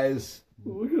goodbyes.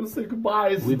 We're gonna say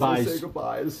goodbyes. We buys. Say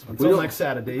goodbyes. Until next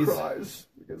Saturdays. Cries.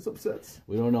 We get upsets.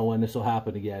 We don't know when this will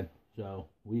happen again, so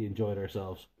we enjoyed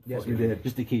ourselves. Yes, we did.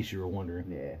 Just in case you were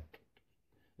wondering. Yeah.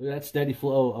 Look at that steady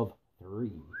flow of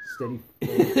 3.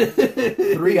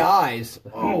 Steady. 3 eyes.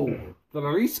 Oh,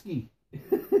 Threeski.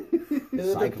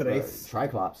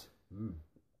 Triclops.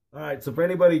 All right, so for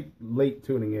anybody late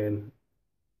tuning in,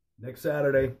 next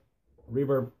Saturday,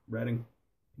 Reverb, Reading,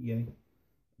 PA,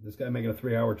 This guy making a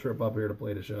 3-hour trip up here to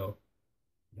play the show.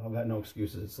 Y'all got no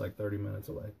excuses. It's like 30 minutes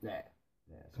away. Yeah.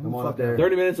 So come on up there.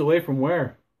 30 minutes away from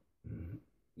where?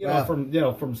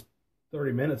 From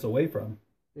 30 minutes away from.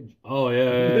 Oh,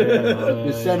 yeah.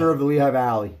 The center of the Lehigh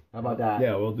Valley. How about that?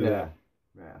 Yeah, we'll do that.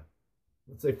 Yeah.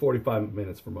 Let's say 45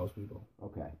 minutes for most people.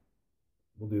 Okay.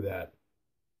 We'll do that.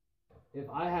 If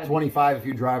I had 25 if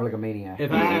you drive like a maniac.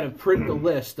 If I had to print the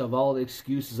list of all the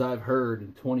excuses I've heard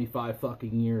in 25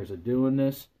 fucking years of doing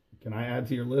this, can I add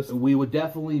to your list? we would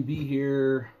definitely be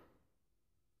here.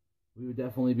 We would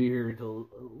definitely be here until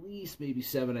at least maybe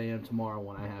 7 a.m. tomorrow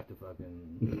when I have to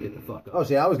fucking get the fuck up. Oh,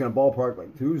 see, I was gonna ballpark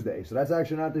like Tuesday, so that's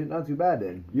actually not too bad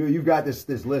then. You've got this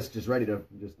list just ready to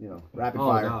just rapid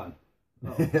fire. God.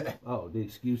 Oh, the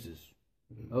excuses.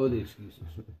 Oh, the excuses.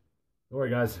 Don't worry,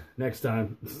 guys. Next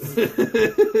time.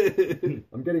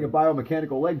 I'm getting a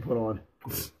biomechanical leg put on.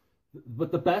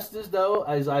 But the best is, though,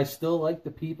 is I still like the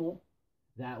people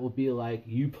that will be like,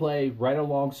 you play right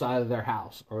alongside of their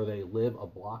house, or they live a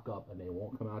block up and they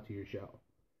won't come out to your show.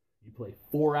 You play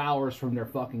 4 hours from their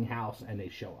fucking house and they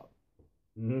show up.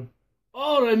 Mm-hmm.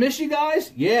 Oh, did I miss you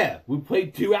guys? Yeah, we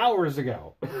played 2 hours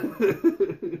ago.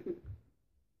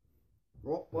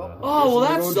 Well,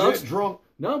 that sucks. Drunk.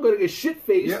 Now I'm going to get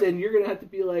shit-faced, Yep. and you're going to have to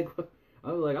be like,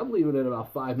 I'm leaving in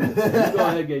about 5 minutes. You go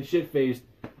ahead and get shit-faced.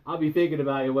 I'll be thinking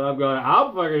about you when I'm going,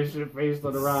 I'm fucking shit-faced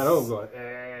on the ride home going,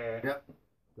 Yep.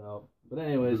 So, but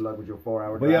anyways. Good luck with your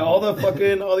 4-hour But yeah, all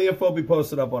the info will be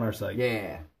posted up on our site.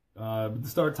 Yeah. The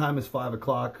start time is 5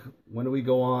 o'clock. When do we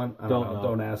go on? I don't know.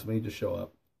 Don't ask me. Just show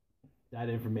up. That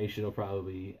information will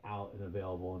probably be out and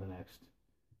available in the next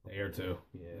day or two.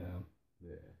 Yeah.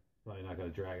 Probably not going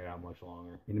to drag it out much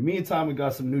longer. In the meantime, we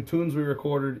got some new tunes we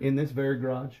recorded in this very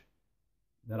garage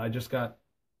that I just got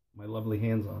my lovely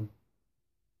hands on.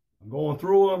 I'm going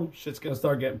through them. Shit's going to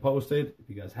start getting posted. If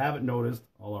you guys haven't noticed,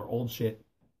 all our old shit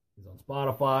is on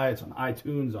Spotify. It's on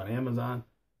iTunes, on Amazon.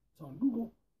 It's on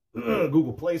Google.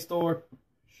 Google Play Store.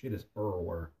 Shit is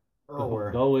everywhere.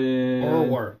 Go in.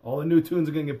 Everywhere. All the new tunes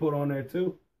are going to get put on there,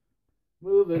 too.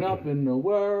 Moving up in the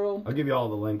world. I'll give you all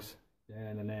the links.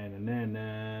 Na, na, na, na,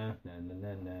 na, na,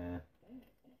 na, na.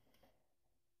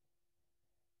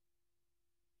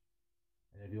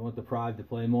 And if you want Deprived to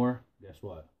play more, guess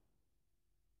what?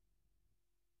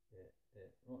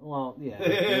 Well,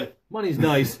 yeah. Money's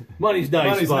nice. Money's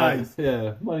nice.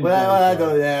 Yeah. Money's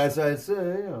nice. It's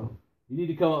you need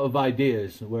to come up with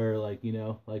ideas where, like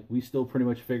we still pretty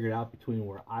much figured out between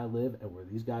where I live and where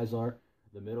these guys are.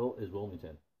 The middle is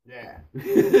Wilmington. Yeah.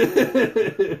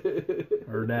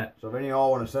 Heard that. So if any of y'all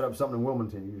want to set up something in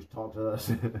Wilmington, you just talk to us.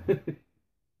 I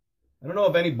don't know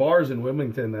of any bars in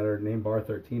Wilmington that are named Bar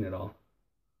 13 at all.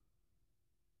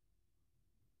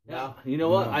 Yeah. You know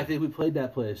what? I think we played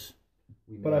that place.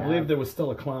 But I believe there was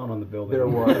still a clown on the building. There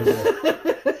was.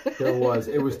 There was.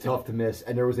 It was tough to miss.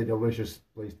 And there was a delicious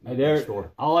place next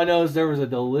door. All I know is there was a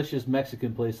delicious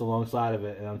Mexican place alongside of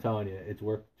it. And I'm telling you, it's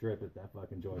worth the trip if that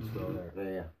fucking joint's still there.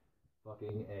 Yeah.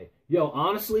 Fucking A. Yo,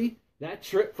 honestly, that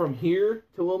trip from here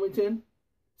to Wilmington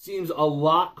seems a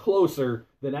lot closer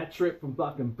than that trip from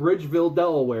fucking Bridgeville,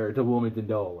 Delaware to Wilmington,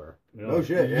 Delaware. Oh,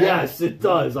 shit. Yeah. Yes, it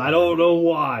does. I don't know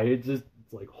why. It's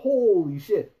like, holy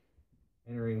shit.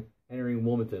 Entering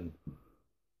Wilmington.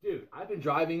 Dude, I've been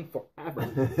driving forever.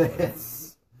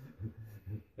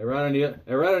 Around on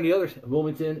the other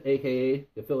Wilmington, aka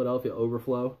the Philadelphia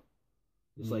overflow.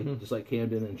 Just like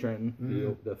Camden and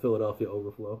Trenton, the Philadelphia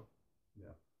overflow.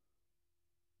 Yeah.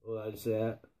 Well, did I just say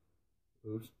that?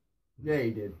 Oops. Yeah,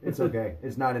 you did. It's okay.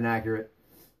 It's not inaccurate.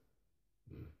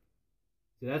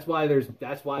 See, that's why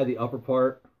the upper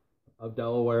part of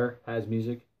Delaware has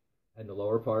music, and the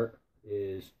lower part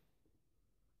is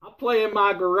I play in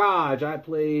my garage. I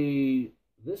play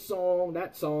this song,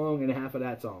 that song, and half of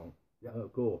that song. Yeah. Oh,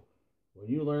 cool.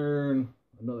 When you learn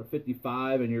another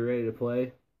 55 and you're ready to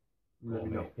play,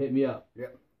 hit me up.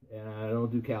 Yep. And I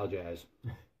don't do cow jazz.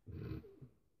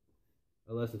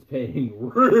 Unless it's paying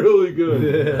really good.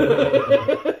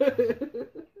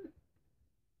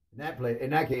 In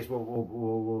that case,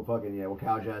 we'll fucking we'll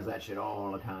cow jazz that shit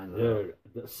all the time. Dude,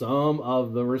 some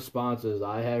of the responses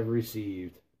I have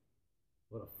received.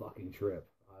 What a fucking trip!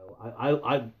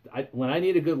 I when I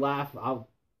need a good laugh, I'll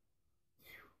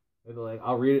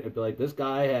read it. It'd be like, this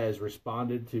guy has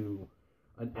responded to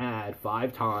an ad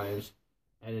 5 times,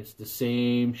 and it's the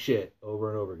same shit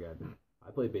over and over again.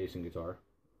 I play bass and guitar.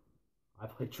 I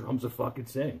play drums and fucking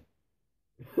sing.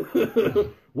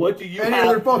 What do you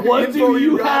have? What do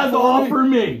you have to offer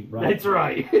me? Right. That's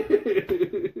right.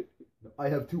 I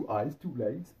have 2 eyes, 2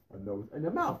 legs, a nose, and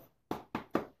a mouth.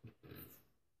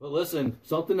 But listen,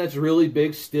 something that's really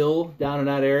big still down in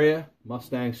that area,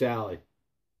 Mustang Sally.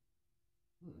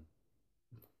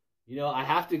 You know, I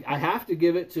have to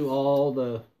give it to all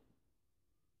the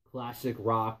classic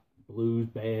rock blues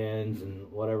bands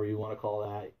and whatever you want to call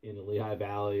that in the Lehigh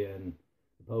Valley and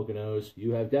the Poconos.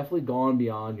 You have definitely gone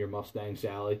beyond your Mustang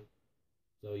Sally.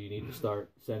 So you need to start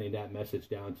sending that message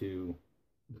down to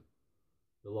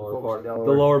the lower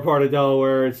part of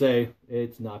Delaware and say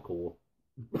it's not cool.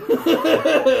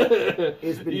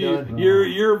 It's been done.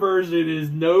 Your version is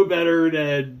no better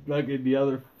than fucking the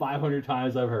other 500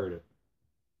 times I've heard it.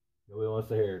 Nobody wants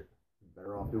to hear it.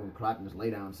 Better off doing Clapton's Lay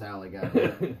Down Sally,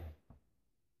 goddamn.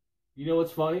 You know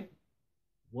what's funny?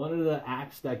 One of the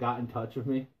acts that got in touch with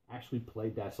me actually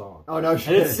played that song. Oh, no shit.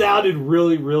 And it sounded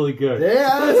really, really good.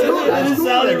 Yeah, that's cool. It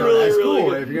sounded really cool.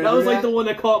 good. That was like the one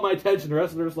that caught my attention. The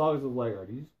rest of their songs was like, are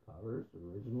these covers,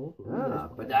 originals?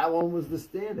 But that one was the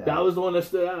standout. That was the one that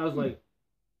stood out. I was like,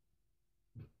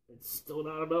 it's still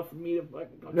not enough for me to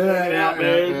fucking come check it out,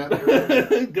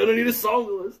 man. Gonna need a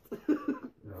song list.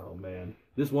 Oh, man.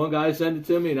 This one guy sent it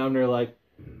to me, and I'm there like,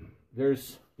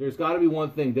 there's got to be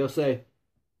one thing. They'll say,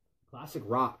 classic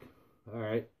rock. All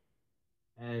right.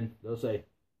 And they'll say,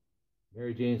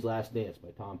 Mary Jane's Last Dance by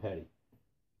Tom Petty.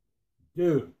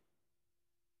 Dude.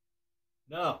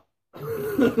 No.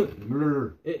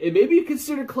 It may be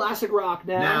considered classic rock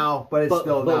now. But it's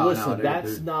still But no, listen, no,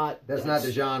 that's not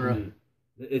the genre.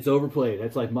 It's overplayed.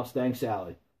 That's like Mustang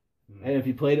Sally. And if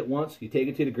you played it once, you take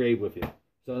it to the grave with you.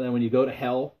 So then when you go to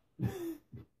hell,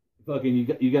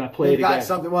 fucking you gotta play it again. Got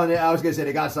something. Well, I was gonna say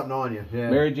they got something on you.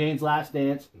 Yeah. Mary Jane's Last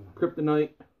Dance,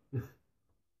 Kryptonite,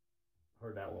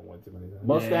 Heard that one too many times.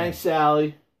 Mustang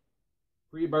Sally,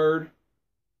 Free Bird,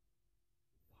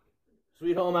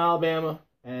 Sweet Home Alabama,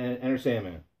 and Enter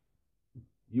Sandman.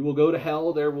 You will go to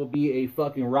hell. There will be a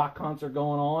fucking rock concert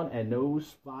going on, and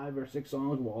those 5 or 6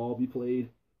 songs will all be played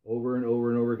over and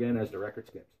over and over again as the record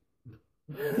skips.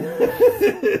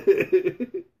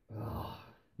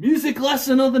 Music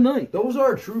lesson of the night. Those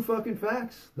are true fucking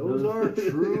facts. Those are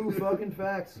true fucking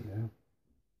facts. Yeah.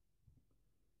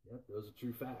 Yep, those are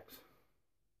true facts.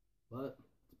 But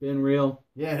it's been real.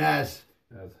 Yeah, it has.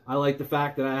 I like the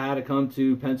fact that I had to come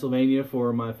to Pennsylvania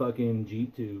for my fucking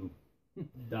Jeep to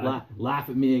laugh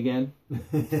at me again.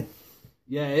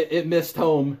 Yeah, it missed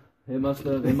home. It must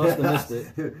have missed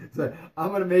it. So,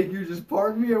 I'm gonna make you just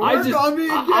pardon me and work on me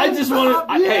again.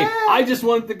 I just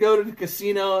wanted to go to the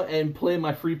casino and play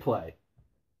my free play,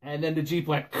 and then the Jeep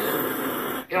went,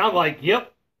 and I'm like,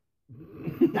 "Yep,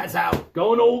 that's out.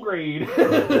 Going to old grade."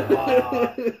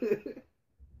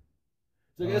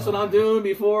 So guess what I'm doing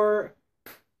before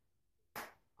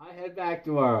I head back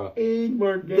tomorrow?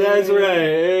 That's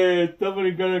right.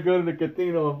 Somebody gonna go to the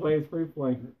casino and play free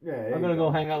play. Yeah, I'm gonna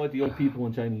go hang out with the old people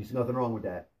in Chinese. Nothing wrong with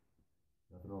that.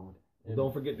 Nothing wrong with that. Well,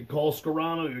 don't forget to call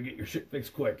Scarano. You'll get your shit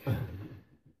fixed quick.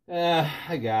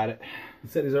 I got it. He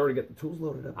said he's already got the tools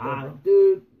loaded up.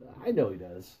 Dude, I know he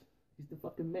does. He's the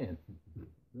fucking man.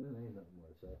 There ain't nothing more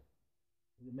to say.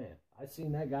 He's the man. I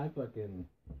seen that guy fucking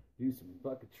do some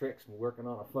fucking tricks from working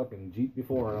on a fucking Jeep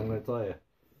before, and I'm gonna tell you.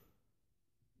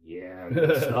 Yeah,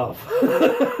 good stuff.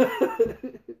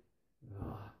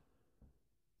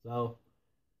 So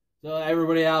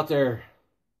everybody out there,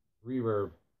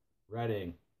 Reverb,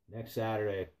 Reading, next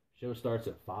Saturday. Show starts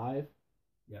at 5.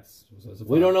 Yes.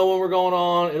 We don't know when we're going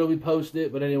on. It'll be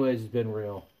posted, but anyways, it's been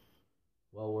real.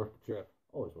 Well worth the trip.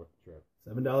 Always worth the trip.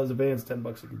 $7 advance,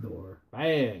 $10 at the door.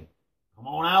 Bang! Come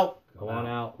on out. Come on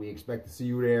out. We expect to see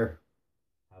you there.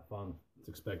 Have fun. It's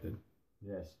expected.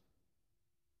 Yes.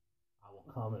 I will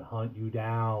come and hunt you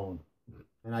down.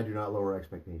 And I do not lower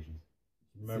expectations.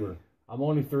 Remember, I'm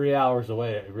only 3 hours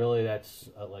away. Really, that's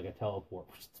like a teleport.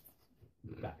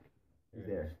 Back. He's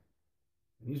there.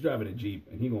 He's driving a Jeep,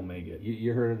 and he gonna make it.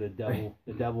 You heard of the devil?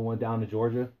 The devil went down to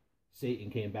Georgia.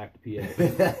 Satan came back to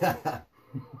PA.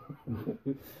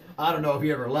 I don't know if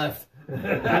he ever left.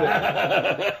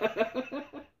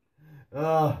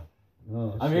 I'm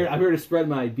here to spread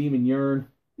my demon urine.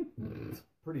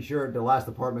 Pretty sure the last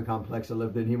apartment complex I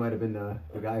lived in, he might have been the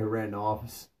guy who ran the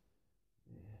office.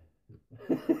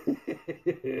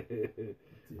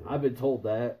 I've been told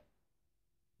that.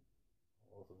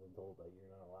 I've also been told that you're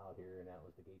not allowed here, and that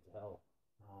was the gates of hell.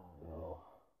 Oh.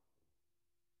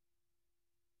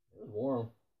 It was warm.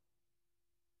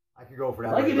 I could go for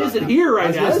that. Like it isn't here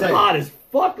right now. It's hot as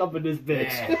fuck up in this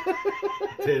bitch. Yeah.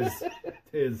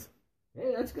 Tis.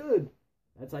 Hey, that's good.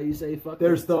 That's how you say fuck.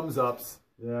 There's thumbs ups.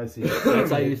 Yeah, I see. That's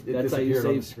how you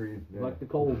say the screen. Yeah. Fuck the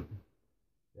cold.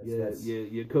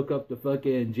 You cook up the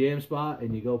fucking jam spot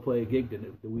and you go play a gig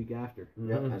the week after.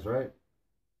 Yeah, that's right.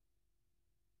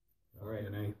 All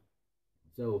right.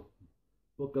 So,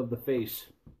 Book of the Face.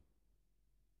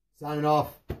 Signing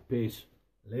off. Peace.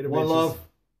 Later, One bitches. love.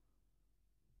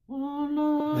 One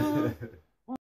love.